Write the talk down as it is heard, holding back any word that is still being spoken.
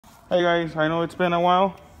Hey guys, I know it's been a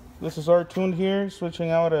while. This is our tuned here, switching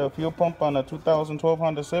out a fuel pump on a 2012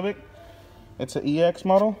 Honda Civic. It's an EX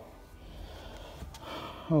model.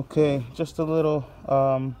 Okay, just a little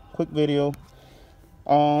quick video.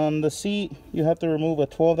 On the seat, you have to remove a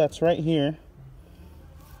 12 that's right here.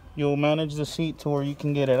 You'll manage the seat to where you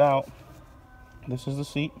can get it out. This is the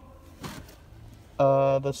seat.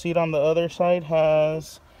 The seat on the other side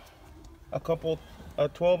has a 12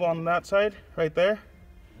 on that side right there.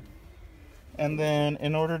 And then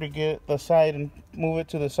in order to get the side and move it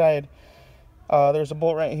to the side, there's a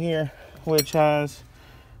bolt right here which has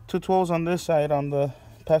two 12s on this side, on the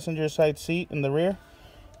passenger side seat in the rear,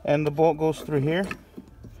 and the bolt goes through here.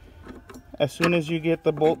 As soon as you get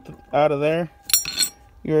the bolt out of there,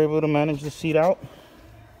 you're able to manage the seat out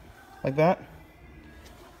like that.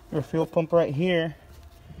 Your fuel pump right here,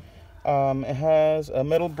 it has a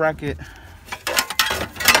metal bracket.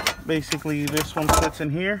 Basically this one sits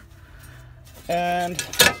in here and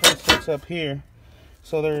this one sits up here.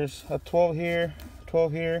 So there's a 12 here,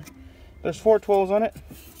 12 here. There's 4 12s on it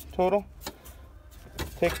total.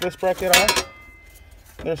 Take this bracket off.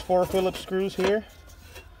 There's 4 Phillips screws here,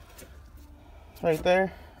 right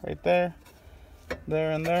there,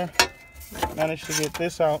 there and there. Managed to get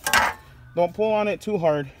this out. Don't pull on it too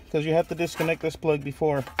hard because you have to disconnect this plug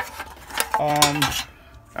before.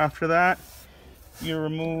 After that, you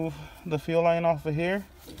remove the fuel line off of here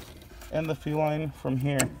and the fuel line from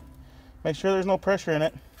here. Make sure there's no pressure in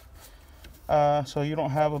it, so you don't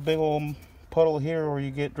have a big old puddle here or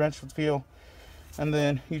you get drenched with fuel. And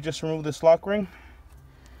then you just remove this lock ring,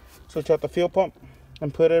 switch out the fuel pump,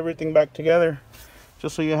 and put everything back together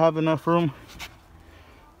just so you have enough room.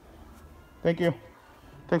 Thank you.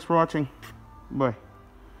 Thanks for watching. Bye.